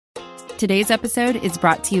Today's episode is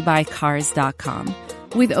brought to you by Cars.com.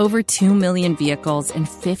 With over 2 million vehicles and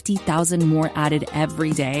 50,000 more added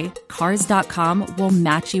every day, Cars.com will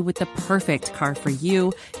match you with the perfect car for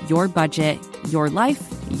you, your budget, your life,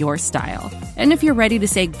 your style. And if you're ready to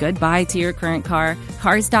say goodbye to your current car,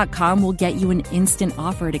 Cars.com will get you an instant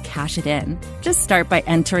offer to cash it in. Just start by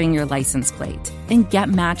entering your license plate and get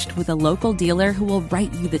matched with a local dealer who will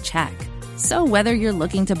write you the check. So whether you're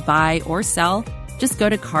looking to buy or sell, just go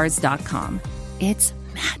to Cars.com. It's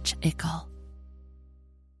magical.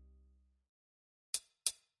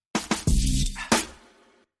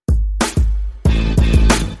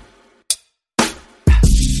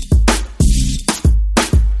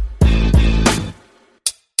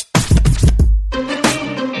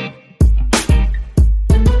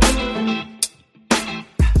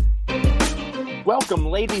 Welcome,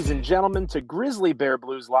 ladies and gentlemen, to Grizzly Bear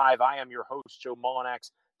Blues Live. I am your host, Joe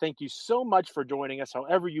Mullinax. Thank you so much for joining us,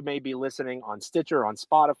 however you may be listening, on Stitcher, on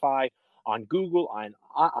Spotify, on Google, on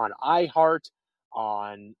iHeart,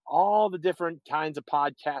 on all the different kinds of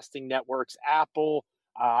podcasting networks, Apple.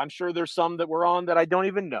 I'm sure there's some that we're on that I don't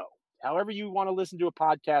even know. However you want to listen to a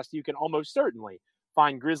podcast, you can almost certainly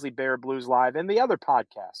find Grizzly Bear Blues Live and the other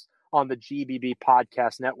podcasts on the GBB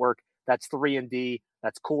Podcast Network. That's 3&D,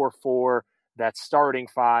 that's Core 4, that's Starting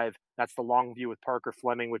 5, that's The Long View with Parker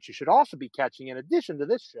Fleming, which you should also be catching in addition to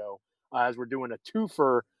this show, as we're doing a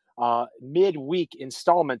twofer midweek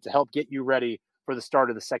installment to help get you ready for the start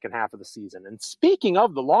of the second half of the season. And speaking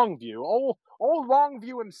of The Long View, old Long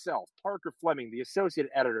View himself, Parker Fleming, the associate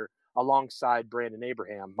editor, alongside Brandon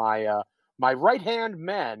Abraham, my right-hand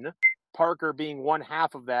man, Parker being one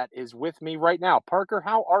half of that, is with me right now. Parker,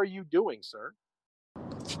 how are you doing, sir?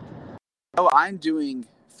 Oh, I'm doing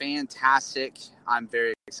fantastic. I'm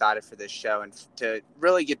very excited for this show and to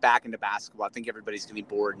really get back into basketball. I think everybody's going to be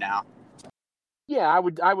bored now. Yeah, I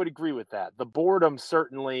would agree with that. The boredom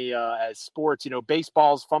certainly as sports,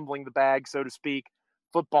 baseball's fumbling the bag, so to speak.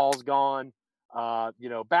 Football's gone.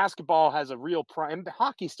 Basketball has a real prime.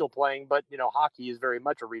 Hockey's still playing, but, hockey is very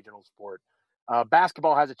much a regional sport.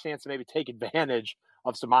 Basketball has a chance to maybe take advantage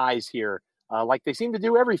of some eyes here, like they seem to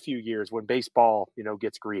do every few years when baseball,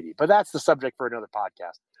 gets greedy. But that's the subject for another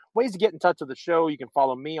podcast. Ways to get in touch with the show. You can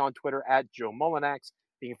follow me on Twitter at Joe Mullinax.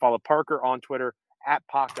 You can follow Parker on Twitter at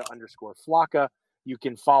Paca_Flocka. You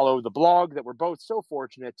can follow the blog that we're both so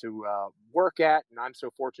fortunate to work at, and I'm so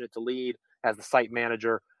fortunate to lead as the site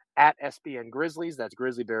manager, at SBN Grizzlies. That's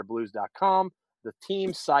grizzlybearblues.com, the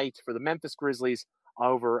team site for the Memphis Grizzlies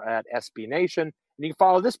over at SB Nation. And you can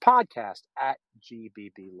follow this podcast at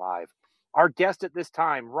GBBLive. Our guest at this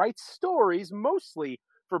time writes stories mostly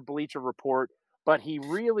for Bleacher Report, but he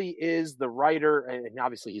really is the writer, and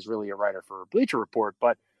obviously he's really a writer for Bleacher Report,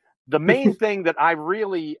 but the main thing that I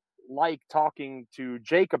really like talking to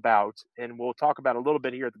Jake about, and we'll talk about a little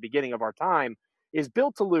bit here at the beginning of our time, is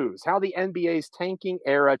Built to Lose, how the NBA's tanking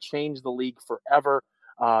era changed the league forever.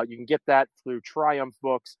 You can get that through Triumph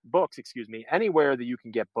books, anywhere that you can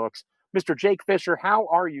get books. Mr. Jake Fischer, how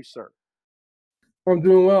are you, sir? I'm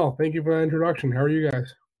doing well. Thank you for that introduction. How are you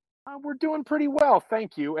guys? We're doing pretty well,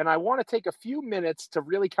 thank you. And I want to take a few minutes to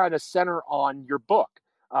really kind of center on your book.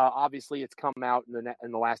 Obviously, it's come out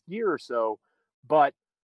in the last year or so, but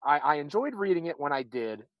I enjoyed reading it when I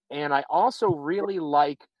did. And I also really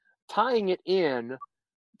like tying it in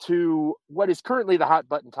to what is currently the hot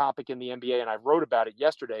button topic in the NBA. And I wrote about it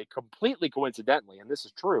yesterday, completely coincidentally. And this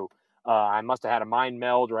is true. I must have had a mind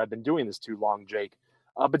meld, or I've been doing this too long, Jake.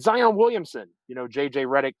 But Zion Williamson, JJ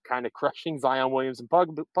Redick kind of crushing Zion Williamson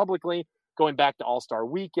publicly, going back to All-Star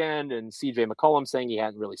Weekend, and CJ McCollum saying he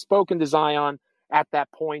hadn't really spoken to Zion at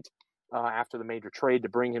that point after the major trade to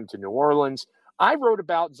bring him to New Orleans. I wrote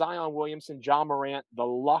about Zion Williamson, Ja Morant, the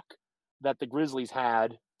luck that the Grizzlies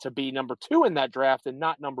had to be number 2 in that draft and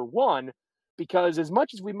not number 1, because as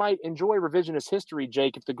much as we might enjoy revisionist history,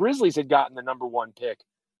 Jake, if the Grizzlies had gotten the number 1 pick,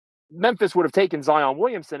 Memphis would have taken Zion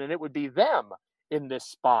Williamson, and it would be them in this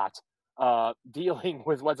spot dealing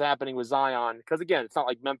with what's happening with Zion. Because, again, it's not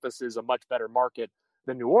like Memphis is a much better market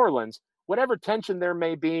than New Orleans. Whatever tension there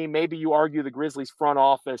may be, maybe you argue the Grizzlies front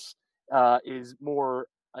office is more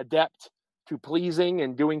adept to pleasing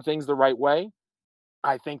and doing things the right way.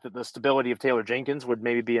 I think that the stability of Taylor Jenkins would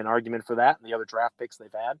maybe be an argument for that and the other draft picks they've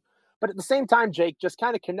had. But at the same time, Jake, just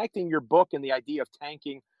kind of connecting your book and the idea of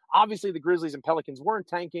tanking. Obviously, the Grizzlies and Pelicans weren't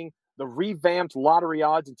tanking. The revamped lottery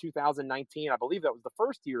odds in 2019, I believe that was the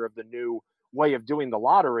first year of the new way of doing the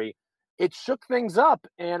lottery. It shook things up,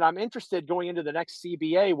 and I'm interested going into the next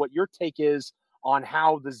CBA what your take is on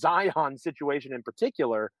how the Zion situation in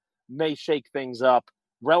particular may shake things up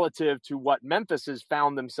relative to what Memphis has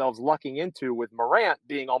found themselves lucking into with Morant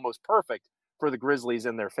being almost perfect for the Grizzlies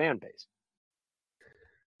and their fan base.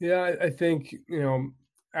 Yeah, I think,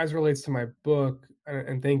 as it relates to my book,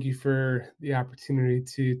 and thank you for the opportunity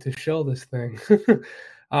to show this thing.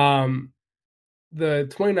 The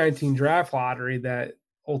 2019 draft lottery that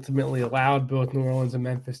ultimately allowed both New Orleans and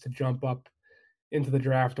Memphis to jump up into the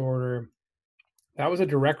draft order, that was a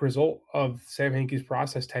direct result of Sam Hinkie's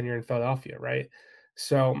process tenure in Philadelphia, right?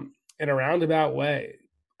 So in a roundabout way,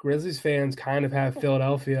 Grizzlies fans kind of have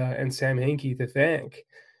Philadelphia and Sam Hinkie to thank,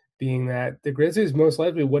 being that the Grizzlies most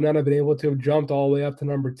likely would not have been able to have jumped all the way up to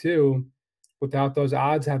number 2 without those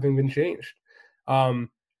odds having been changed.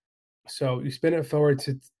 So you spin it forward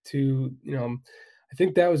to I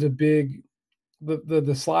think that was a big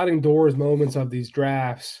the sliding doors moments of these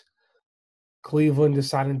drafts. Cleveland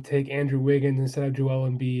decided to take Andrew Wiggins instead of Joel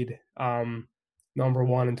Embiid, number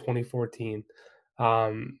 1 in 2014.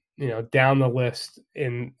 Down the list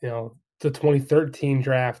in the 2013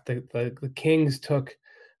 draft, the Kings took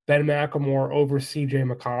Ben McLemore over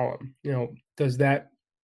CJ McCollum. Does that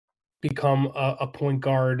become a point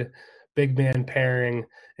guard, big man pairing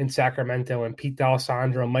in Sacramento? And Pete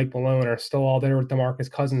D'Alessandro and Mike Malone are still all there with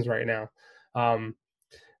DeMarcus Cousins right now.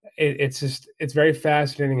 It's very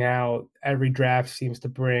fascinating how every draft seems to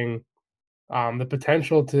bring the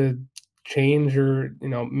potential to change or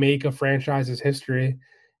make a franchise's history.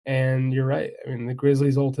 And you're right. I mean, the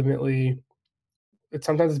Grizzlies ultimately,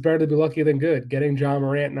 sometimes it's better to be lucky than good. Getting John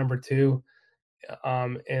Morant number 2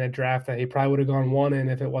 in a draft that he probably would have gone 1 in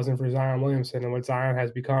if it wasn't for Zion Williamson, and what Zion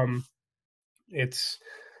has become, it's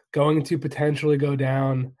going to potentially go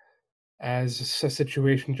down as a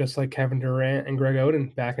situation just like Kevin Durant and Greg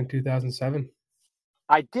Oden back in 2007.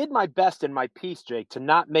 I did my best in my piece, Jake, to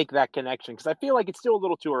not make that connection because I feel like it's still a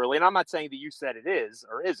little too early. And I'm not saying that you said it is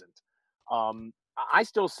or isn't. I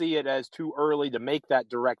still see it as too early to make that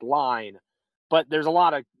direct line, but there's a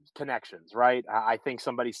lot of connections, right? I think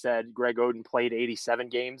somebody said Greg Oden played 87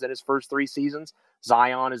 games in his first 3 seasons.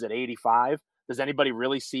 Zion is at 85. Does anybody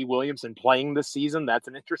really see Williamson playing this season? That's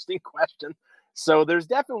an interesting question. So there's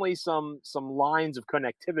definitely some lines of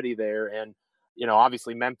connectivity there. And,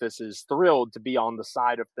 obviously Memphis is thrilled to be on the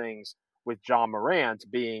side of things with John Morant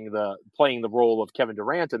playing the role of Kevin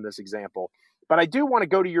Durant in this example. But I do want to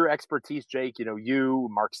go to your expertise, Jake. You,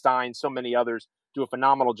 Mark Stein, so many others do a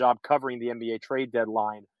phenomenal job covering the NBA trade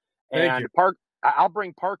deadline. And I'll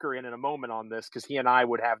bring Parker in a moment on this because he and I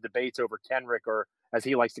would have debates over Kenrick, or as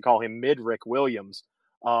he likes to call him, Midrick Williams.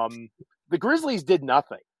 The Grizzlies did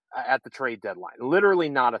nothing at the trade deadline, literally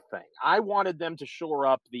not a thing. I wanted them to shore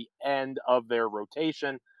up the end of their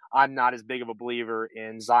rotation. I'm not as big of a believer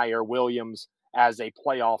in Zaire Williams as a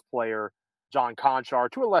playoff player. John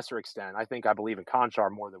Conchar, to a lesser extent. I believe in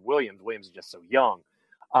Conchar more than Williams. Williams is just so young.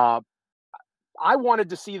 I wanted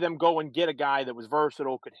to see them go and get a guy that was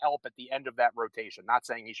versatile, could help at the end of that rotation. Not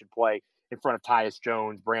saying he should play in front of Tyus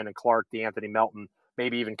Jones, Brandon Clark, DeAnthony Melton,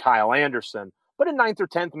 maybe even Kyle Anderson. But a 9th or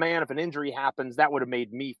 10th man, if an injury happens, that would have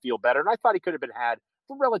made me feel better. And I thought he could have been had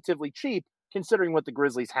for relatively cheap, considering what the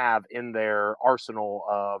Grizzlies have in their arsenal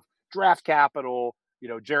of draft capital.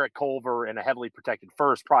 Jarrett Culver and a heavily protected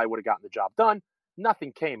first probably would have gotten the job done.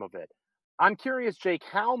 Nothing came of it. I'm curious, Jake,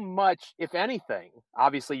 how much, if anything,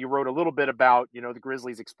 obviously you wrote a little bit about, the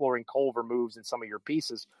Grizzlies exploring Culver moves in some of your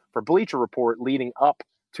pieces for Bleacher Report leading up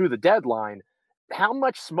to the deadline. How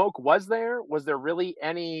much smoke was there? Was there really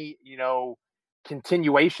any,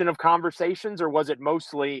 continuation of conversations, or was it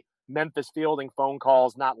mostly Memphis fielding phone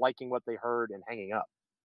calls, not liking what they heard and hanging up?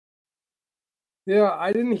 Yeah,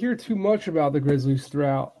 I didn't hear too much about the Grizzlies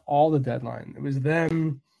throughout all the deadline. It was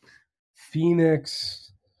them,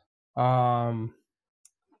 Phoenix, trying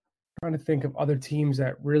to think of other teams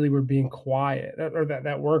that really were being quiet or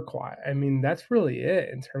that were quiet. I mean, that's really it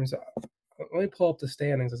in terms of – let me pull up the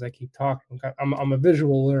standings as I keep talking. I'm a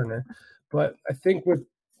visual learner. But I think with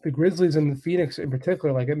the Grizzlies and the Phoenix in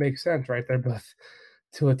particular, it makes sense, right? They're both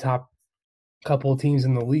 2 of the top couple of teams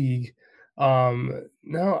in the league.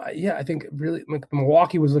 I think really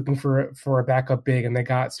Milwaukee was looking for a backup big, and they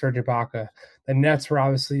got Serge Ibaka. The Nets were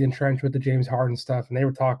obviously entrenched with the James Harden stuff, and they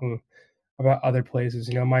were talking about other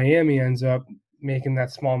places. Miami ends up making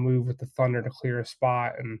that small move with the Thunder to clear a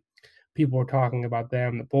spot, and people were talking about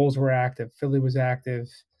them. The Bulls were active. Philly was active.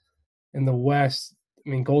 In the West,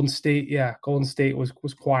 Golden State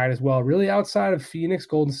was quiet as well. Really outside of Phoenix,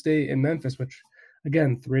 Golden State, and Memphis, which,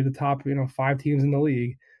 again, 3 of the top 5 teams in the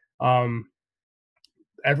league.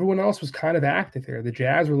 Everyone else was kind of active here. The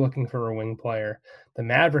Jazz were looking for a wing player. The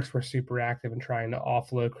Mavericks were super active in trying to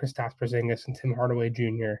offload Kristaps Porzingis and Tim Hardaway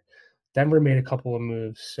Jr. Denver made a couple of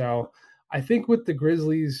moves. So I think with the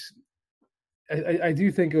Grizzlies, I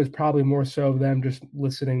do think it was probably more so them just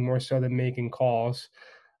listening more so than making calls.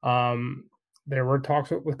 There were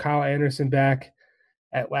talks with Kyle Anderson back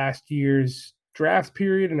at last year's draft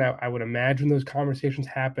period, and I would imagine those conversations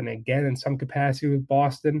happen again in some capacity with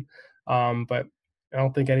Boston. But I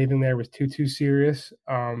don't think anything there was too serious.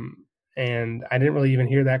 And I didn't really even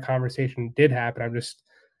hear that conversation did happen. I'm just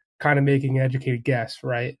kind of making an educated guess,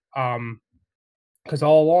 right? Because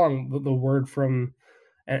all along the word from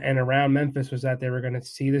and around Memphis was that they were going to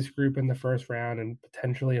see this group in the first round and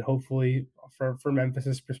potentially and hopefully for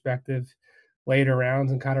Memphis's perspective later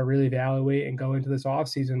rounds and kind of really evaluate and go into this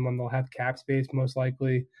offseason when they'll have cap space most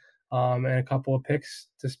likely and a couple of picks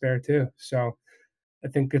to spare too. So I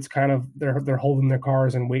think it's kind of they're holding their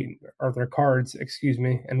cards and waiting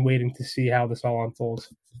and waiting to see how this all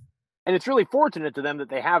unfolds. And it's really fortunate to them that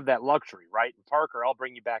they have that luxury, right? And Parker, I'll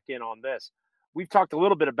bring you back in on this. We've talked a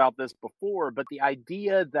little bit about this before, but the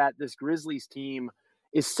idea that this Grizzlies team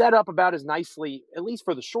is set up about as nicely, at least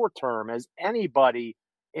for the short term, as anybody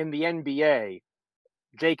in the NBA.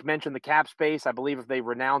 Jake mentioned the cap space. I believe if they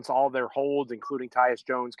renounce all their holds, including Tyus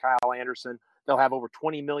Jones, Kyle Anderson, they'll have over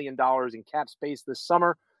 $20 million in cap space this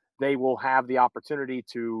summer. They will have the opportunity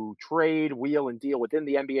to trade, wheel, and deal within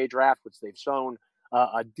the NBA draft, which they've shown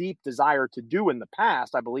a deep desire to do in the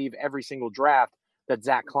past. I believe every single draft that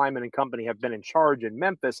Zach Kleiman and company have been in charge in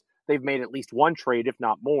Memphis, they've made at least one trade, if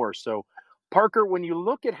not more. So, Parker, when you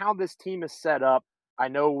look at how this team is set up, I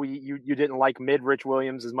know you didn't like Rich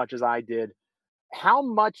Williams as much as I did. How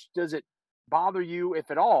much does it bother you,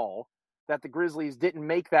 if at all, that the Grizzlies didn't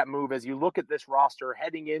make that move as you look at this roster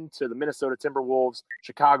heading into the Minnesota Timberwolves,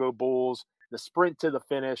 Chicago Bulls, the sprint to the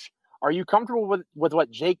finish? Are you comfortable with what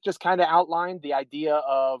Jake just kind of outlined, the idea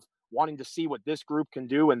of wanting to see what this group can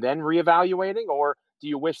do and then reevaluating? Or do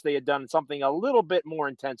you wish they had done something a little bit more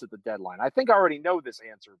intense at the deadline? I think I already know this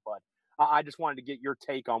answer, but I just wanted to get your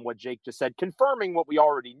take on what Jake just said, confirming what we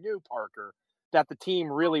already knew, Parker, that the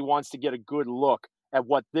team really wants to get a good look at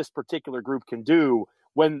what this particular group can do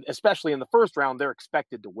when, especially in the first round, they're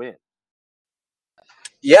expected to win.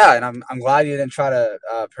 Yeah, and I'm glad you didn't try to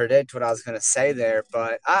predict what I was going to say there,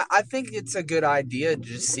 but I think it's a good idea to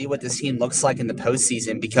just see what this team looks like in the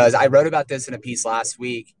postseason, because I wrote about this in a piece last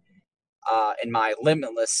week in my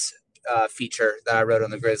Limitless feature that I wrote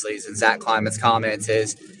on the Grizzlies, and Zach Kleiman's comments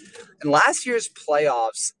is, in last year's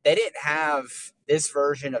playoffs, they didn't have this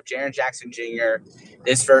version of Jaren Jackson Jr.,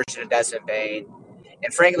 this version of Desmond Bane,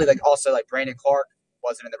 and frankly, also Brandon Clark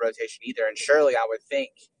wasn't in the rotation either, and surely I would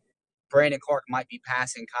think Brandon Clark might be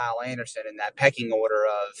passing Kyle Anderson in that pecking order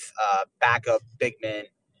of backup big men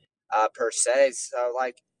per se. So,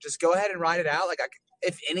 just go ahead and write it out.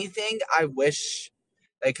 If anything, I wish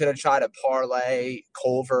they could have tried to parlay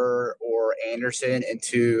Culver or Anderson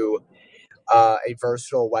into a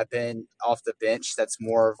versatile weapon off the bench that's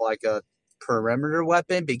more of a perimeter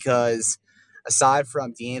weapon, because aside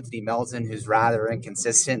from D'Anthony Melton, who's rather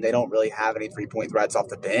inconsistent, they don't really have any three-point threats off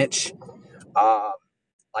the bench.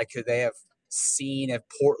 Could they have seen if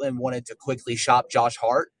Portland wanted to quickly shop Josh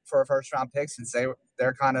Hart for a first-round pick, since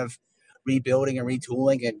they're kind of rebuilding and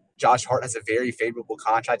retooling, and Josh Hart has a very favorable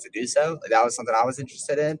contract to do so? That was something I was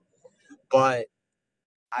interested in. But,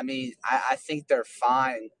 I mean, I think they're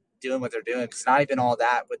fine doing what they're doing, because not even all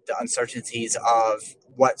that with the uncertainties of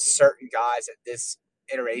what certain guys at this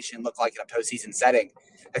iteration look like in a postseason setting.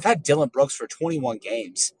 They've had Dylan Brooks for 21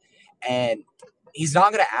 games, and he's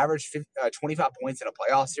not going to average 25 points in a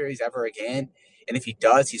playoff series ever again. And if he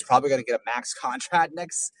does, he's probably going to get a max contract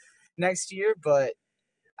next year. But,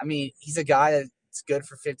 I mean, he's a guy that's good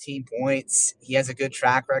for 15 points. He has a good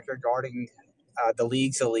track record guarding the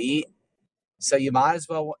league's elite. So you might as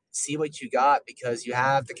well see what you got, because you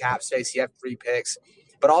have the cap space, you have 3 picks.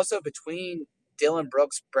 But also between Dylan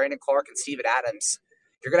Brooks, Brandon Clark, and Steven Adams,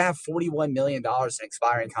 you're going to have $41 million in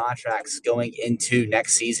expiring contracts going into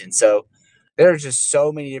next season. So there are just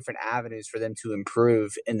so many different avenues for them to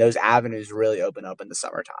improve, and those avenues really open up in the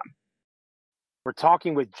summertime. We're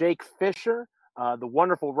talking with Jake Fischer, the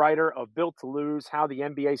wonderful writer of Built to Lose, How the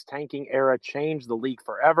NBA's Tanking Era Changed the League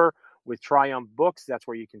Forever, with Triumph Books. That's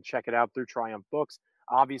where you can check it out, through Triumph Books.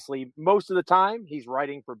 Obviously, most of the time, he's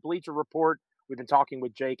writing for Bleacher Report. We've been talking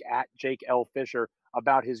with Jake at Jake L. Fischer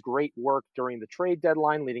about his great work during the trade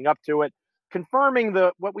deadline leading up to it, confirming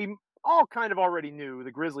what we all kind of already knew. The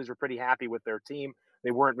Grizzlies were pretty happy with their team. They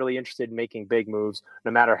weren't really interested in making big moves, no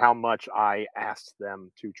matter how much I asked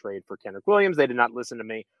them to trade for Kenrich Williams. They did not listen to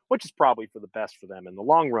me, which is probably for the best for them in the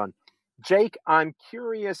long run. Jake, I'm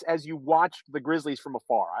curious, as you watched the Grizzlies from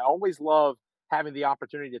afar, I always love having the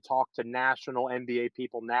opportunity to talk to national NBA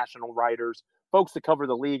people, national writers, folks that cover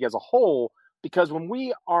the league as a whole, because when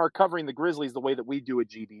we are covering the Grizzlies the way that we do at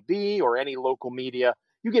GBB or any local media,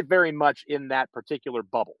 you get very much in that particular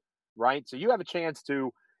bubble, right? So you have a chance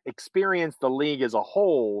to experience the league as a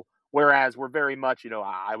whole, whereas we're very much,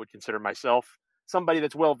 I would consider myself somebody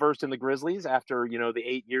that's well-versed in the Grizzlies after, the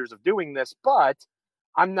 8 years of doing this, but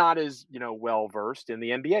I'm not as, well-versed in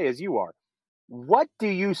the NBA as you are. What do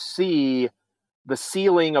you see the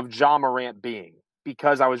ceiling of Ja Morant being?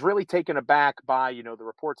 Because I was really taken aback by, the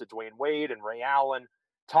reports of Dwayne Wade and Ray Allen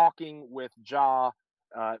talking with Ja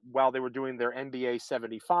while they were doing their NBA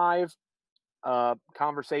 75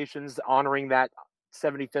 conversations, honoring that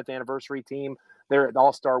 75th anniversary team there at the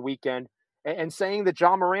All-Star Weekend, and saying that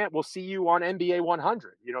Ja Morant will see you on NBA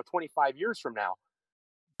 100, 25 years from now.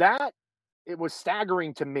 That, it was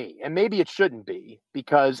staggering to me, and maybe it shouldn't be,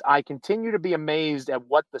 because I continue to be amazed at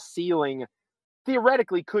what the ceiling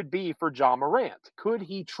theoretically could be for Ja Morant. Could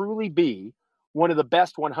he truly be one of the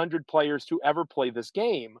best 100 players to ever play this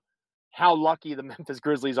game? How lucky the Memphis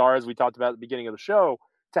Grizzlies are, as we talked about at the beginning of the show,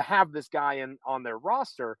 to have this guy on their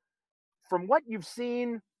roster. From what you've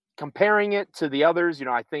seen, comparing it to the others,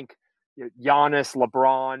 I think Giannis,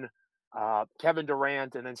 LeBron, Kevin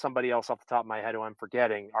Durant, and then somebody else off the top of my head who I'm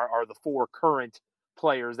forgetting are the four current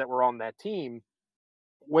players that were on that team.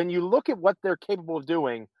 When you look at what they're capable of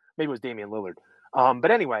doing, maybe it was Damian Lillard.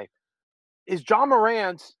 But anyway, is Ja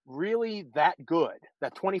Morant really that good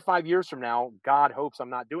that 25 years from now, God hopes I'm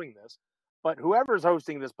not doing this, but whoever's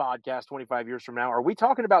hosting this podcast 25 years from now, are we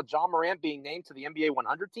talking about Ja Morant being named to the NBA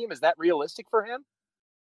 100 team? Is that realistic for him?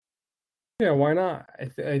 Yeah, why not?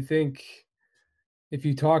 I think if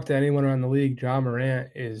you talk to anyone around the league, Ja Morant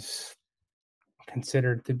is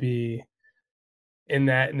considered to be in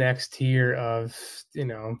that next tier of,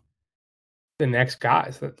 the next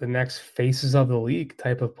guys, the next faces of the league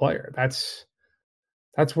type of player. That's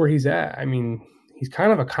where he's at. I mean, he's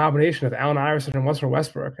kind of a combination of Allen Iverson and Russell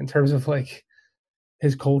Westbrook in terms of like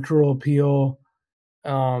his cultural appeal.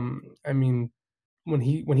 I mean, when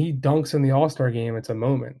he dunks in the All-Star game, it's a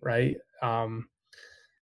moment, right?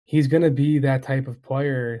 He's going to be that type of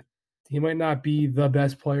player. He might not be the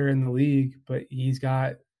best player in the league, but he's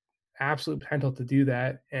got absolute potential to do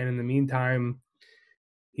that. And in the meantime,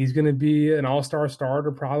 he's going to be an all-star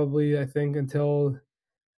starter probably, I think, until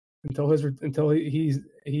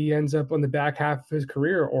he ends up on the back half of his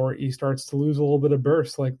career, or he starts to lose a little bit of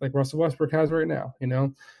burst like Russell Westbrook has right now.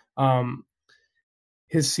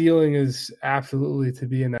 His ceiling is absolutely to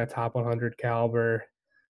be in that top 100 caliber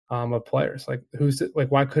of players.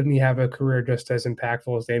 Why couldn't he have a career just as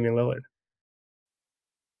impactful as Damian Lillard?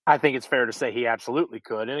 I think it's fair to say he absolutely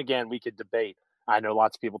could. And again, we could debate. I know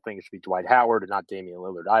lots of people think it should be Dwight Howard and not Damian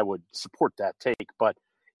Lillard. I would support that take. But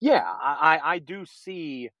yeah, I do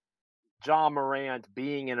see Ja Morant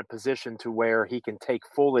being in a position to where he can take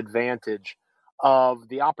full advantage of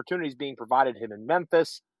the opportunities being provided him in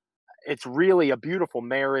Memphis. It's really a beautiful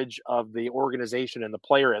marriage of the organization and the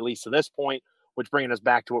player, at least to this point, which bringing us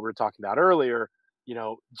back to what we were talking about earlier,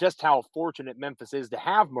 just how fortunate Memphis is to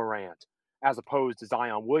have Morant as opposed to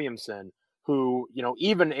Zion Williamson, who,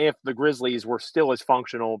 even if the Grizzlies were still as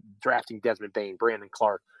functional, drafting Desmond Bane, Brandon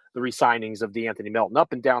Clark, the re-signings of DeAnthony Melton,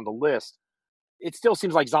 up and down the list, it still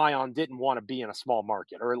seems like Zion didn't want to be in a small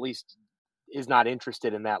market, or at least is not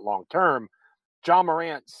interested in that long term. Ja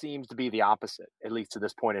Morant seems to be the opposite, at least to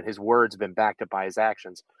this point, and his words have been backed up by his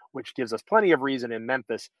actions, which gives us plenty of reason in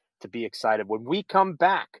Memphis to be excited. When we come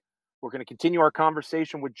back, we're going to continue our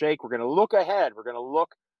conversation with Jake. We're going to look ahead. We're going to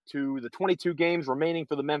look to the 22 games remaining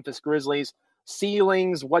for the Memphis Grizzlies,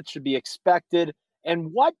 ceilings, what should be expected,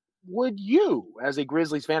 and what would you, as a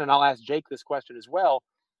Grizzlies fan, and I'll ask Jake this question as well,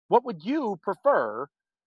 what would you prefer,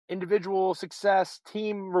 individual success,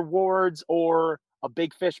 team rewards, or a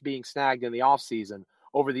big fish being snagged in the offseason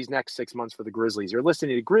over these next 6 months for the Grizzlies? You're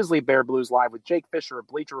listening to Grizzly Bear Blues Live with Jake Fischer of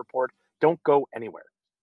Bleacher Report. Don't go anywhere.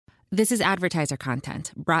 This is advertiser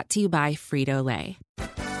content brought to you by Frito-Lay.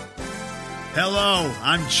 Hello,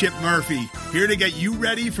 I'm Chip Murphy, here to get you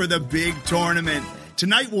ready for the big tournament.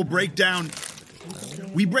 Tonight we'll break down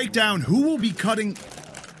who will be cutting.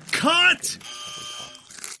 Cut!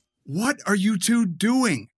 What are you two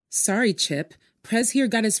doing? Sorry, Chip. Prez here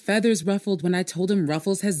got his feathers ruffled when I told him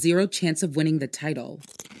Ruffles has zero chance of winning the title.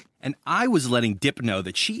 And I was letting Dip know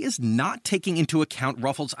that she is not taking into account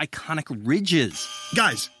Ruffles' iconic ridges.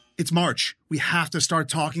 Guys, it's March. We have to start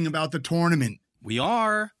talking about the tournament. We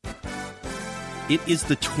are. It is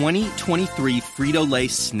the 2023 Frito-Lay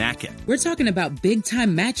Snack It. We're talking about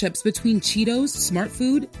big-time matchups between Cheetos, Smart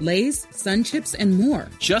Food, Lay's, Sun Chips, and more.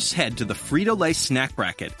 Just head to the Frito-Lay Snack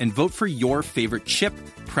Bracket and vote for your favorite chip,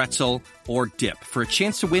 pretzel, or dip for a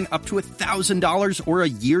chance to win up to $1,000 or a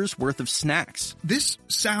year's worth of snacks. This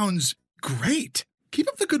sounds great. Keep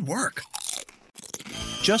up the good work.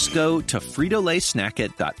 Just go to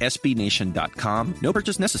fritolaysnackit.sbnation.com. No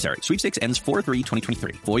purchase necessary. Sweepstakes ends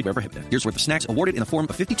 4/3/2023. Void where prohibited. Year's worth of snacks awarded in the form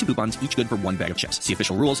of 52 coupons, each good for one bag of chips. See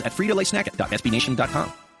official rules at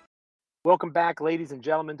fritolaysnackit.sbnation.com. Welcome back, ladies and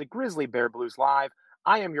gentlemen, to Grizzly Bear Blues Live.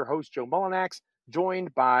 I am your host, Joe Mullinax,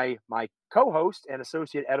 joined by my co-host and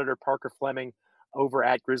associate editor, Parker Fleming, over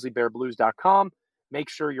at grizzlybearblues.com. Make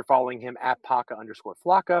sure you're following him at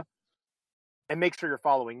Paca_Flocka. And make sure you're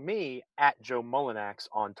following me at Joe Mullinax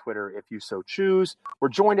on Twitter if you so choose. We're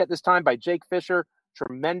joined at this time by Jake Fischer,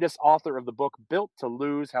 tremendous author of the book Built to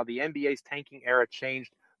Lose, How the NBA's Tanking Era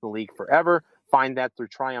Changed the League Forever. Find that through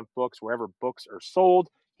Triumph Books, wherever books are sold.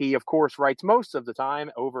 He, of course, writes most of the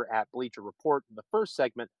time over at Bleacher Report. In the first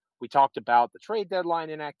segment, we talked about the trade deadline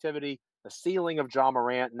inactivity, the ceiling of Ja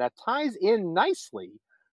Morant, and that ties in nicely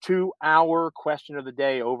to our question of the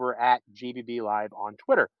day over at GBBLive on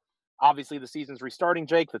Twitter. Obviously, the season's restarting,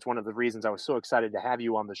 Jake. That's one of the reasons I was so excited to have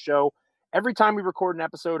you on the show. Every time we record an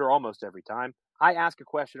episode, or almost every time, I ask a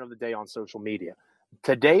question of the day on social media.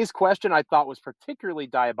 Today's question I thought was particularly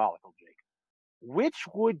diabolical, Jake. Which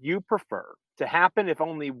would you prefer to happen if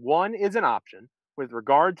only one is an option with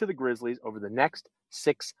regard to the Grizzlies over the next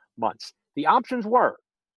 6 months? The options were,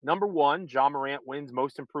 number one, Ja Morant wins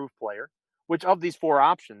Most Improved Player, which of these four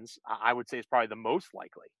options, I would say is probably the most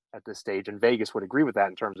likely at this stage, and Vegas would agree with that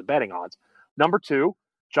in terms of betting odds. Number two,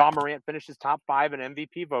 Ja Morant finishes top 5 in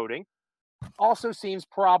MVP voting. Also seems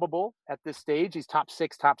probable at this stage. He's top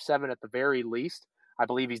 6, top 7 at the very least. I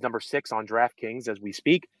believe he's number 6 on DraftKings as we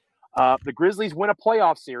speak. The Grizzlies win a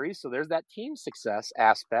playoff series, so there's that team success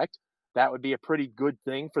aspect. That would be a pretty good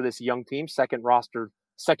thing for this young team, second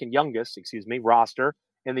youngest roster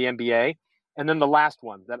in the NBA. And then the last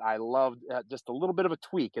one that I loved, just a little bit of a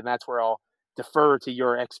tweak, and that's where I'll defer to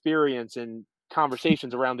your experience in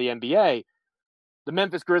conversations around the NBA. The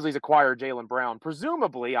Memphis Grizzlies acquired Jaylen Brown,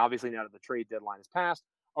 presumably, obviously now that the trade deadline has passed,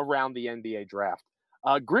 around the NBA draft.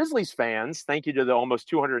 Grizzlies fans, thank you to the almost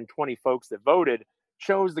 220 folks that voted,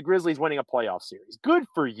 chose the Grizzlies winning a playoff series. Good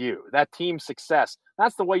for you. That team success.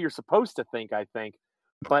 That's the way you're supposed to think, I think.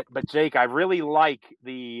 But Jake, I really like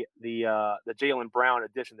the Jaylen Brown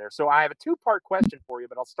addition there. So I have a two-part question for you,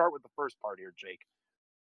 but I'll start with the first part here, Jake.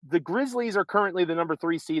 The Grizzlies are currently the number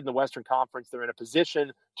 3 seed in the Western Conference. They're in a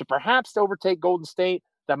position to perhaps overtake Golden State.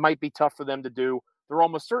 That might be tough for them to do. They're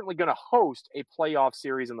almost certainly going to host a playoff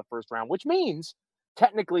series in the first round, which means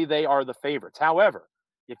technically they are the favorites. However,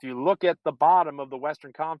 if you look at the bottom of the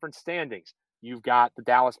Western Conference standings, you've got the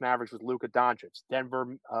Dallas Mavericks with Luka Doncic,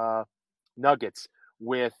 Denver Nuggets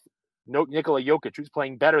with Nikola Jokic, who's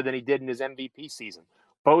playing better than he did in his MVP season.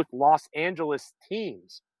 Both Los Angeles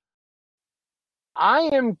teams. I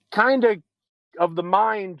am kind of the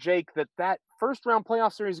mind, Jake, that first round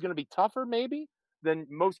playoff series is going to be tougher maybe than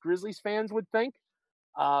most Grizzlies fans would think.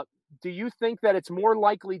 Do you think that it's more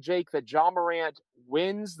likely, Jake, that Ja Morant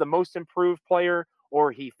wins the Most Improved Player,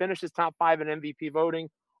 or he finishes top 5 in MVP voting,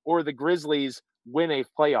 or the Grizzlies win a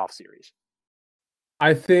playoff series?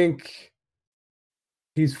 I think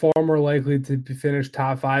he's far more likely to finish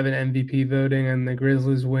top 5 in MVP voting, and the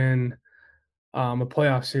Grizzlies win a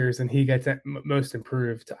playoff series than he gets at Most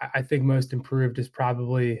Improved. I think Most Improved is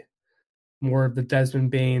probably more of the Desmond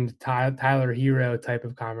Bain, Tyler Hero type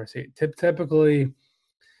of conversation. Typically,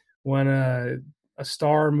 when a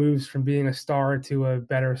star moves from being a star to a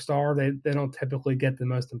better star, they don't typically get the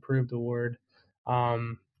Most Improved award.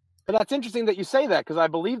 But that's interesting that you say that, because I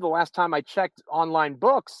believe the last time I checked online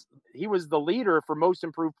books, he was the leader for Most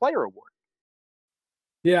Improved Player award.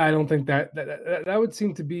 Yeah, I don't think that would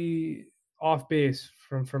seem to be off base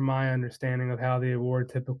from my understanding of how the award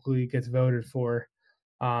typically gets voted for.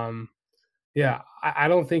 I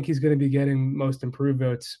don't think he's going to be getting Most Improved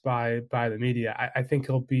votes by the media. I think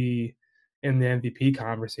he'll be in the MVP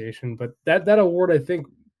conversation, but that award, I think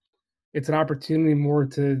it's an opportunity more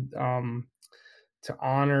to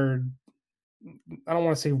honor, I don't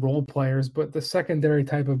want to say role players, but the secondary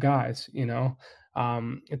type of guys,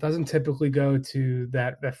 it doesn't typically go to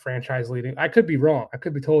that franchise leading. I could be wrong. I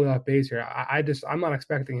could be totally off base here. I'm not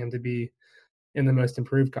expecting him to be in the Most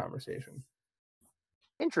Improved conversation.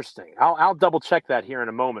 Interesting. I'll double check that here in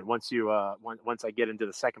a moment once I get into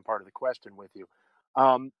the second part of the question with you.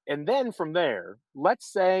 And then from there, let's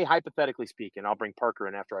say, hypothetically speaking, I'll bring Parker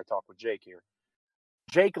in after I talk with Jake here.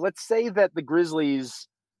 Jake, let's say that the Grizzlies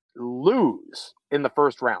lose in the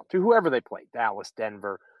first round to whoever they play, Dallas,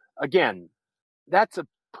 Denver. Again, that's a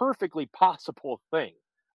perfectly possible thing.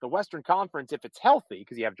 The Western Conference, if it's healthy,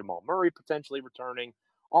 because you have Jamal Murray potentially returning,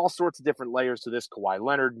 all sorts of different layers to this. Kawhi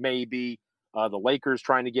Leonard, maybe. The Lakers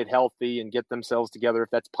trying to get healthy and get themselves together if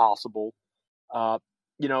that's possible. The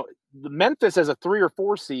Memphis as a 3 or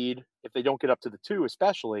 4 seed, if they don't get up to the 2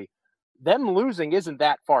 especially, them losing isn't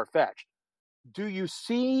that far-fetched. Do you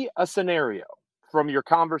see a scenario from your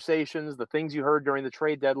conversations, the things you heard during the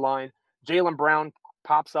trade deadline? Jaylen Brown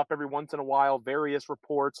pops up every once in a while, various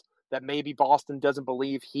reports that maybe Boston doesn't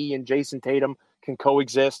believe he and Jason Tatum can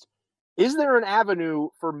coexist. Is there an avenue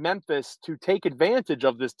for Memphis to take advantage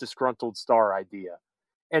of this disgruntled star idea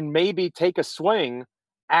and maybe take a swing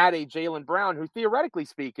at a Jaylen Brown who, theoretically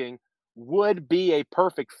speaking, would be a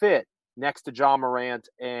perfect fit next to Ja Morant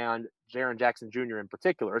and Jaren Jackson Jr. in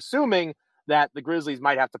particular, assuming that the Grizzlies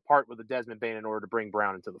might have to part with a Desmond Bane in order to bring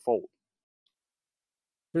Brown into the fold?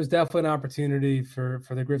 There's definitely an opportunity for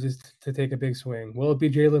the Grizzlies to take a big swing. Will it be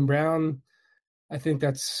Jaylen Brown? I think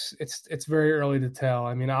it's very early to tell.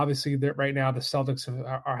 I mean, obviously, right now the Celtics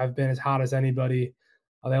have been as hot as anybody.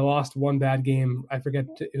 They lost one bad game. I forget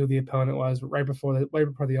who the opponent was right before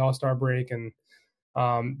the All-Star break, and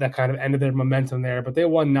that kind of ended their momentum there. But they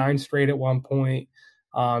won 9 straight at one point.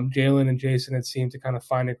 Jalen and Jason had seemed to kind of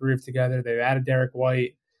find a groove together. They've added Derek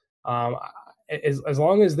White. As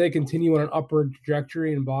long as they continue on an upward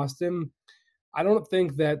trajectory in Boston, I don't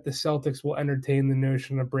think that the Celtics will entertain the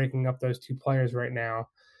notion of breaking up those 2 players right now.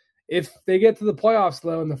 If they get to the playoffs,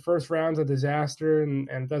 though, and the first round's a disaster and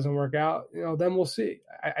it doesn't work out, then we'll see.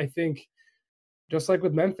 I think, just like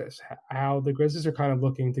with Memphis, how the Grizzlies are kind of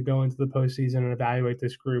looking to go into the postseason and evaluate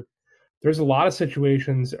this group, there's a lot of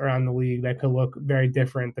situations around the league that could look very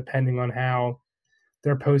different depending on how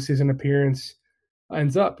their postseason appearance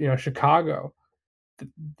ends up. Chicago,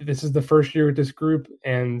 this is the first year with this group,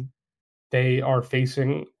 and they are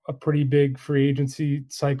facing a pretty big free agency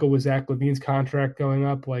cycle with Zach LaVine's contract going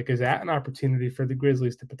up. Like, is that an opportunity for the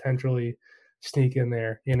Grizzlies to potentially sneak in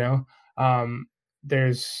there?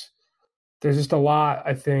 There's just a lot,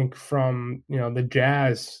 I think, from the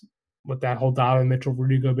Jazz with that whole Donovan Mitchell,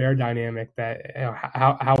 Rudy Gobert dynamic. That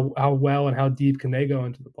how well and how deep can they go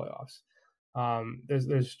into the playoffs?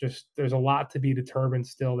 There's a lot to be determined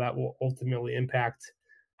still that will ultimately impact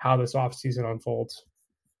how this offseason unfolds.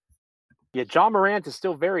 Yeah, Ja Morant is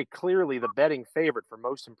still very clearly the betting favorite for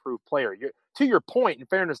most improved player. To your point, in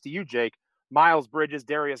fairness to you, Jake, Miles Bridges,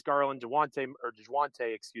 Darius Garland, DeJounte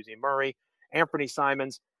Murray, Anthony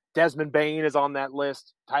Simons, Desmond Bane is on that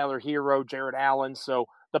list, Tyler Hero, Jared Allen. So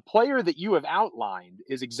the player that you have outlined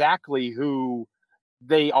is exactly who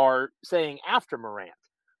they are saying after Morant.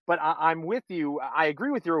 But I'm with you. I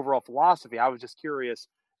agree with your overall philosophy. I was just curious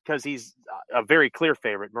because he's a very clear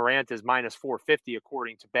favorite. Morant is minus 450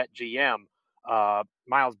 according to BetGM.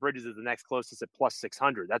 Miles Bridges is the next closest at plus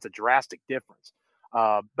 600. That's a drastic difference.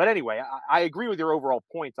 But anyway, I agree with your overall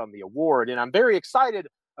point on the award, and I'm very excited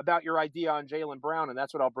about your idea on Jaylen Brown, and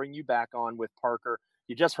that's what I'll bring you back on with, Parker.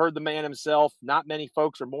 You just heard the man himself. Not many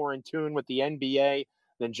folks are more in tune with the NBA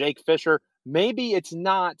than Jake Fischer. Maybe it's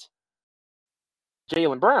not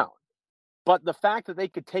Jaylen Brown, but the fact that they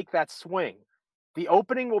could take that swing. The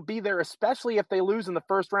opening will be there, especially if they lose in the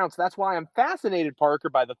first round. So that's why I'm fascinated, Parker,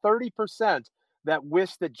 by the 30% that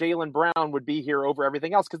wish that Jaylen Brown would be here over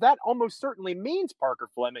everything else, because that almost certainly means, Parker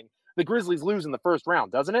Fleming, the Grizzlies lose in the first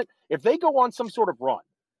round, doesn't it? If they go on some sort of run,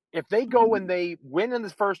 if they go and they win in the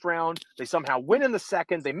first round, they somehow win in the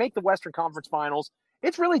second, they make the Western Conference Finals,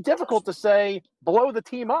 it's really difficult to say blow the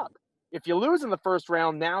team up. If you lose in the first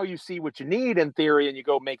round, now you see what you need in theory, and you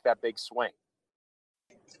go make that big swing.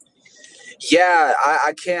 Yeah,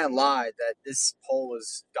 I can't lie that this poll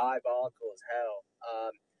was diabolical as hell.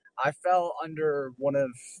 I fell under one of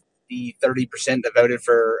the 30% that voted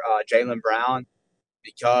for Jaylen Brown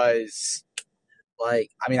because,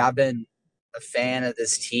 I've been a fan of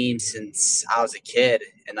this team since I was a kid,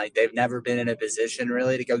 and they've never been in a position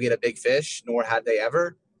really to go get a big fish, nor had they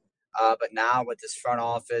ever. But now with this front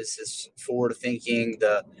office, this forward thinking,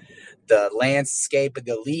 the landscape of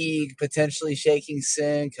the league potentially shaking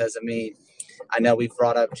soon, because I know we've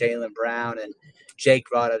brought up Jaylen Brown and Jake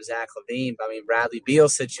brought up Zach LaVine, but Bradley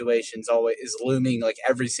Beal's situation's always is looming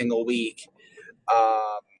every single week.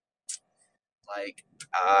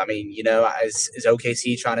 Is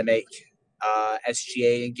OKC trying to make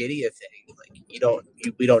SGA and Giddey a thing?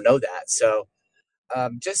 We don't know that. So I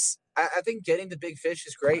think getting the big fish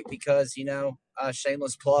is great because,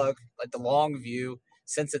 shameless plug, the long view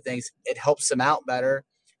sense of things, it helps them out better.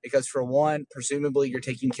 Because for one, presumably you're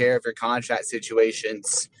taking care of your contract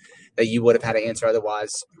situations that you would have had to answer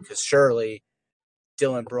otherwise, because surely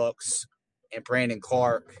Dylan Brooks and Brandon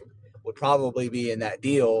Clark would probably be in that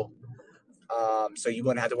deal. So you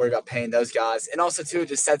wouldn't have to worry about paying those guys. And also, too, it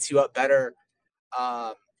just sets you up better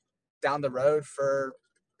down the road for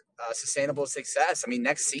sustainable success. I mean,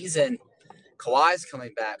 next season, Kawhi's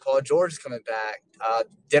coming back. Paul George is coming back.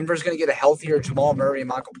 Denver's going to get a healthier Jamal Murray and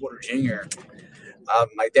Michael Porter Jr.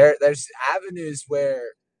 There's avenues where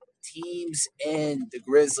teams in the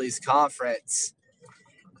Grizzlies conference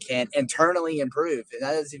can internally improve, and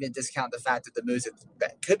that doesn't even discount the fact that the moves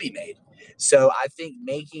that could be made. So I think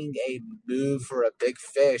making a move for a big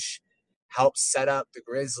fish helps set up the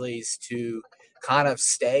Grizzlies to kind of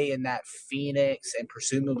stay in that Phoenix and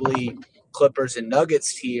presumably Clippers and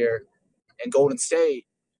Nuggets tier and Golden State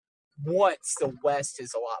once the West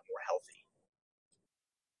is a lot more healthy.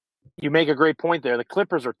 You make a great point there. The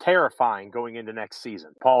Clippers are terrifying going into next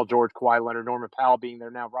season. Paul George, Kawhi Leonard, Norman Powell being there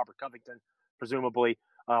now, Robert Covington, presumably.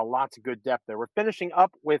 Lots of good depth there. We're finishing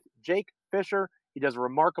up with Jake Fischer. He does a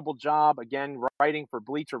remarkable job, again, writing for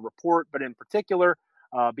Bleacher Report, but in particular,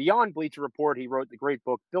 beyond Bleacher Report, he wrote the great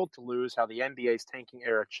book, Built to Lose, How the NBA's Tanking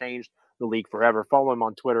Era Changed the League Forever. Follow him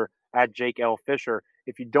on Twitter at Jake L. Fischer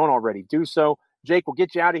if you don't already do so. Jake, we'll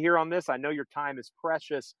get you out of here on this. I know your time is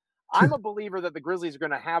precious. I'm a believer that the Grizzlies are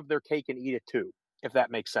going to have their cake and eat it too, if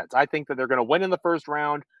that makes sense. I think that they're going to win in the first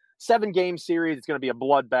round. 7-game series. It's going to be a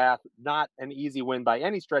bloodbath, not an easy win by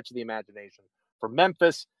any stretch of the imagination for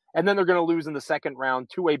Memphis. And then they're going to lose in the second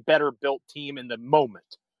round to a better built team in the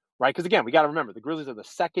moment, right? Because again, we got to remember the Grizzlies are the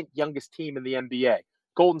second youngest team in the NBA.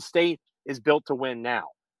 Golden State is built to win now.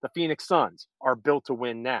 The Phoenix Suns are built to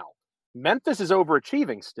win now. Memphis is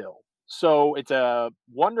overachieving still. So it's a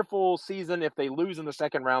wonderful season. If they lose in the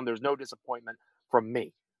second round, there's no disappointment from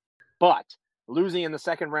me. But losing in the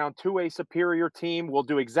second round to a superior team will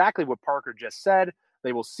do exactly what Parker just said.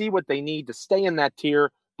 They will see what they need to stay in that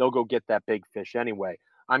tier. They'll go get that big fish anyway.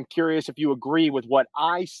 I'm curious if you agree with what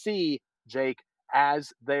I see, Jake,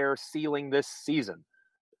 as their ceiling this season.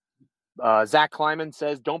 Zach Kleiman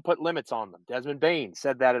says, don't put limits on them. Desmond Bain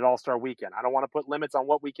said that at All-Star Weekend. I don't want to put limits on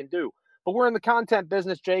what we can do. But we're in the content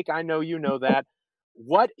business, Jake. I know you know that.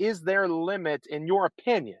 What is their limit, in your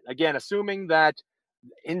opinion? Again, assuming that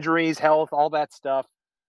injuries, health, all that stuff.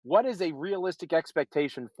 What is a realistic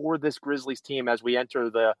expectation for this Grizzlies team as we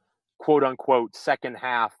enter the quote-unquote second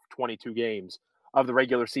half, 22 games of the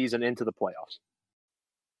regular season into the playoffs?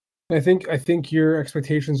 I think your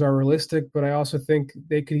expectations are realistic, but I also think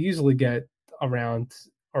they could easily get a round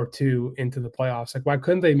or two into the playoffs. Like, why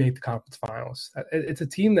couldn't they make the conference finals? It's a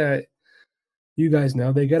team that, you guys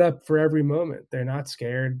know, they get up for every moment. They're not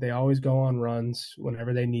scared. They always go on runs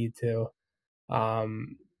whenever they need to.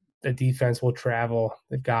 The defense will travel.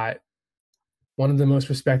 They've got one of the most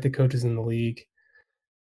respected coaches in the league.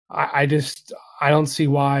 I don't see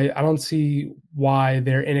why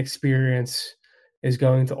their inexperience is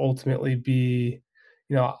going to ultimately be,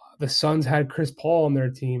 the Suns had Chris Paul on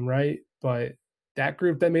their team, right? But that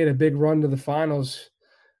group that made a big run to the finals,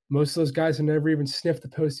 most of those guys have never even sniffed the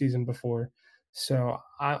postseason before. So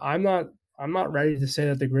I'm not ready to say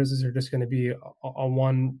that the Grizzlies are just going to be a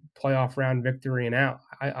one playoff round victory and out.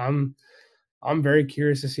 I'm very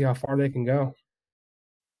curious to see how far they can go.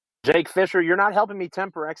 Jake Fischer, you're not helping me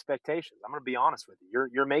temper expectations. I'm going to be honest with you.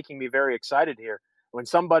 You're making me very excited here. When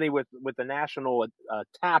somebody with the national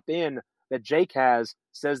tap in that Jake has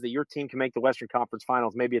says that your team can make the Western Conference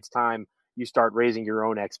Finals, maybe it's time you start raising your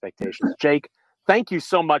own expectations. Jake, thank you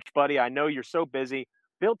so much, buddy. I know you're so busy.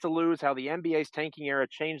 Built to Lose, How the NBA's Tanking Era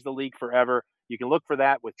Changed the League Forever. You can look for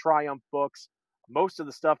that with Triumph Books. Most of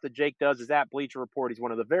the stuff that Jake does is at Bleacher Report. He's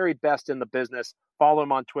one of the very best in the business. Follow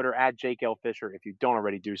him on Twitter at Jake L. Fischer if you don't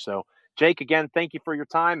already do so. Jake, again, thank you for your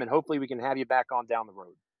time, and hopefully we can have you back on down the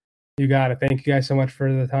road. You got it. Thank you guys so much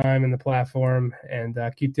for the time and the platform, and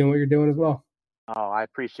keep doing what you're doing as well. Oh, I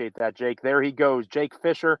appreciate that, Jake. There he goes. Jake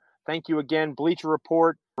Fischer, thank you again. Bleacher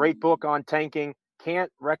Report, great book on tanking.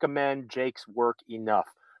 Can't recommend Jake's work enough.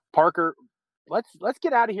 Parker, let's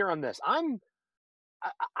get out of here on this.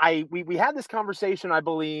 We had this conversation, I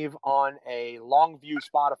believe, on a Longview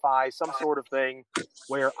Spotify, some sort of thing,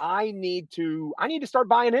 where I need to start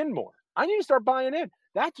buying in more. I need to start buying in.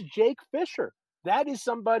 That's Jake Fischer. That is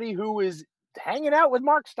somebody who is hanging out with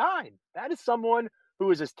Mark Stein. That is someone who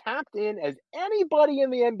is as tapped in as anybody in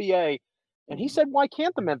the NBA. And he said, why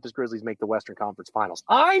can't the Memphis Grizzlies make the Western Conference Finals?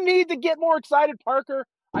 I need to get more excited, Parker.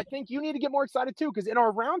 I think you need to get more excited too, because in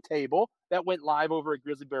our roundtable that went live over at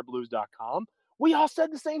grizzlybearblues.com, we all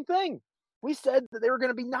said the same thing. We said that they were going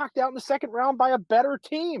to be knocked out in the second round by a better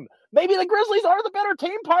team. Maybe the Grizzlies are the better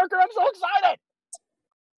team, Parker. I'm so excited.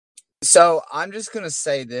 So I'm just going to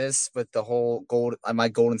say this with the whole my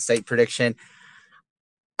Golden State prediction.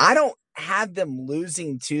 I don't have them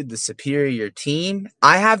losing to the superior team.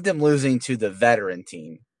 I have them losing to the veteran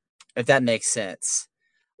team, if that makes sense.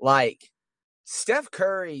 Like, Steph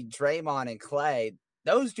Curry, Draymond, and Clay,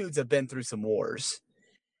 those dudes have been through some wars.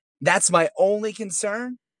 That's my only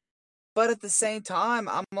concern. But at the same time,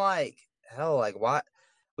 I'm like, hell, like what?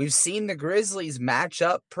 We've seen the Grizzlies match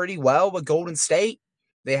up pretty well with Golden State.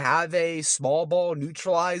 They have a small ball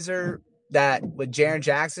neutralizer that with Jaren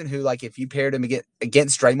Jackson, who, like, if you paired him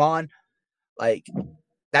against Draymond, like,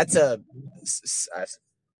 that's a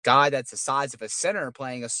guy that's the size of a center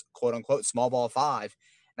playing a quote-unquote small ball five.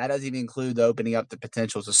 And that doesn't even include the opening up the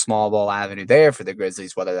potentials of small ball avenue there for the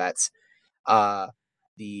Grizzlies, whether that's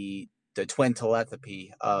the twin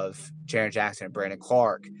telepathy of Jaren Jackson and Brandon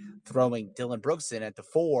Clark, throwing Dillon Brooks in at the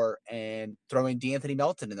 4 and throwing D'Anthony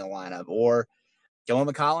Melton in the lineup, or going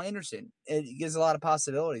with Kyle Anderson. It gives a lot of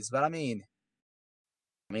possibilities. But I mean,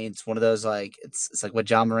 it's one of those, like, it's like what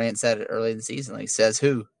John Morant said early in the season. Like, says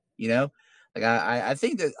who, you know? Like, I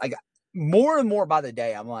think that, like, more and more by the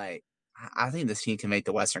day, I'm like, I think this team can make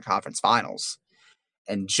the Western Conference Finals.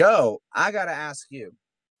 And Joe, I got to ask you,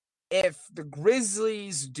 if the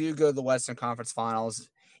Grizzlies do go to the Western Conference Finals,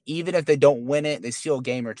 even if they don't win it, they steal a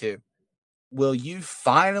game or two, will you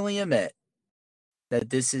finally admit that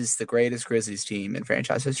this is the greatest Grizzlies team in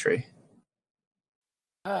franchise history?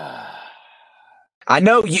 I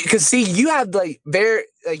know you, because see, you have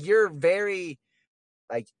you're very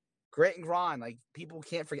like grit and grind. Like, people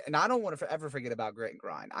can't forget, and I don't want to ever forget about grit and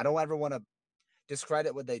grind. I don't ever want to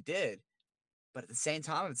discredit what they did, but at the same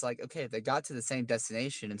time, it's like, okay, if they got to the same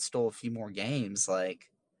destination and stole a few more games, like,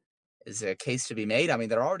 is there a case to be made? I mean,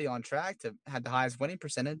 they're already on track to have the highest winning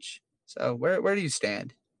percentage. So where do you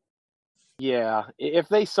stand? Yeah, if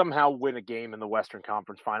they somehow win a game in the Western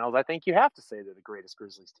Conference Finals, I think you have to say they're the greatest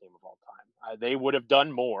Grizzlies team of all time. They would have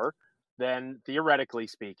done more than, theoretically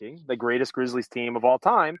speaking, the greatest Grizzlies team of all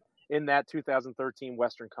time in that 2013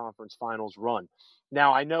 Western Conference Finals run.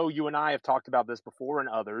 Now, I know you and I have talked about this before, and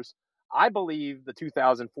others. I believe the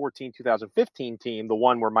 2014-2015 team, the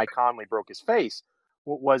one where Mike Conley broke his face,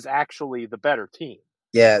 was actually the better team.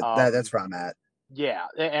 Yeah, that's where I'm at. Yeah,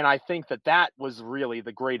 and I think that was really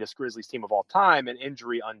the greatest Grizzlies team of all time, and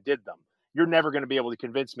injury undid them. You're never going to be able to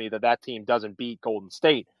convince me that team doesn't beat Golden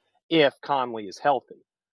State if Conley is healthy,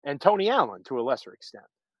 and Tony Allen to a lesser extent.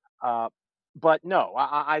 But no,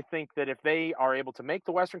 I think that if they are able to make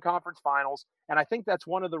the Western Conference Finals, and I think that's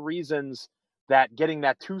one of the reasons that getting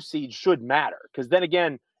that 2 seed should matter, because then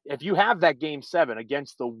again, if you have that Game 7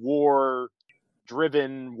 against the war-driven,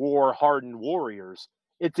 war-hardened Warriors,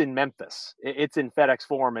 it's in Memphis. It's in FedEx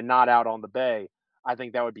Forum and not out on the Bay. I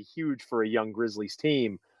think that would be huge for a young Grizzlies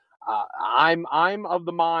team. I'm of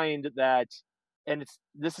the mind that, and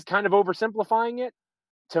this is kind of oversimplifying it.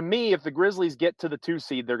 To me, if the Grizzlies get to the 2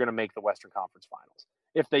 seed, they're going to make the Western Conference Finals.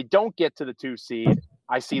 If they don't get to the 2 seed,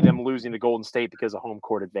 I see them losing to Golden State because of home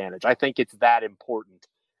court advantage. I think it's that important.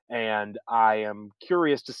 And I am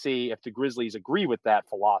curious to see if the Grizzlies agree with that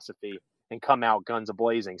philosophy and come out guns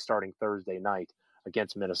a-blazing starting Thursday night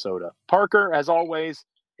against Minnesota. Parker, as always,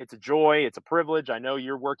 it's a joy. It's a privilege. I know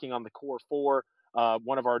you're working on the Core 4. A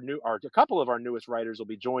couple of our newest writers will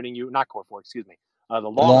be joining you. Not Core 4, excuse me. The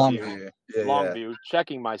Longview. Longview.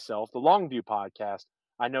 Checking myself. The Longview podcast.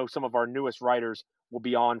 I know some of our newest writers will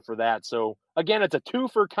be on for that. So again, it's a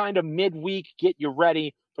twofer kind of midweek. Get you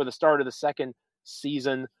ready for the start of the second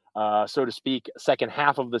season, so to speak, second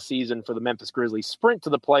half of the season for the Memphis Grizzlies. Sprint to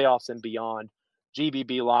the playoffs and beyond.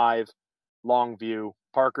 GBBLive. Longview.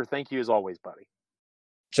 Parker, thank you as always, buddy.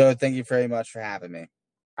 Joe, thank you very much for having me.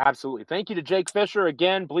 Absolutely. Thank you to Jake Fischer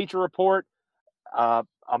again, Bleacher Report.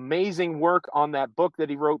 Amazing work on that book that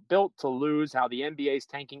he wrote, Built to Lose, How the NBA's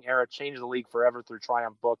Tanking Era Changed the League Forever through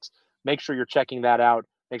Triumph Books. Make sure you're checking that out.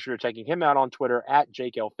 Make sure you're checking him out on Twitter at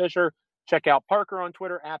Jake L. Fisher. Check out Parker on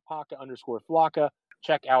Twitter at Paka_Flocka.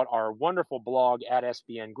 Check out our wonderful blog at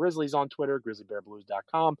SBN Grizzlies on Twitter,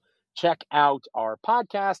 grizzlybearblues.com. Check out our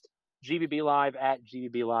podcast, GBBLive at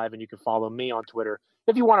GBBLive, and you can follow me on Twitter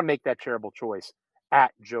if you want to make that charitable choice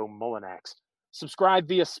at Joe Mullinax. Subscribe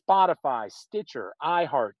via Spotify, Stitcher,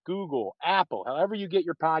 iHeart, Google, Apple, however you get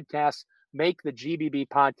your podcasts. Make the GBB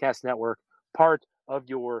Podcast Network part of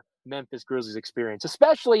your Memphis Grizzlies experience,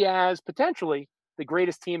 especially as potentially the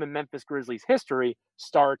greatest team in Memphis Grizzlies history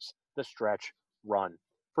starts the stretch run.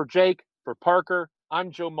 For Jake, for Parker, I'm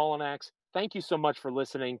Joe Mullinax. Thank you so much for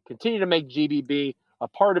listening. Continue to make GBB a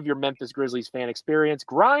part of your Memphis Grizzlies fan experience.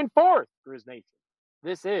 Grind forth, Grizz Nation.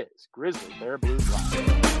 This is Grizzly Bear Blues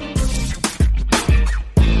Live.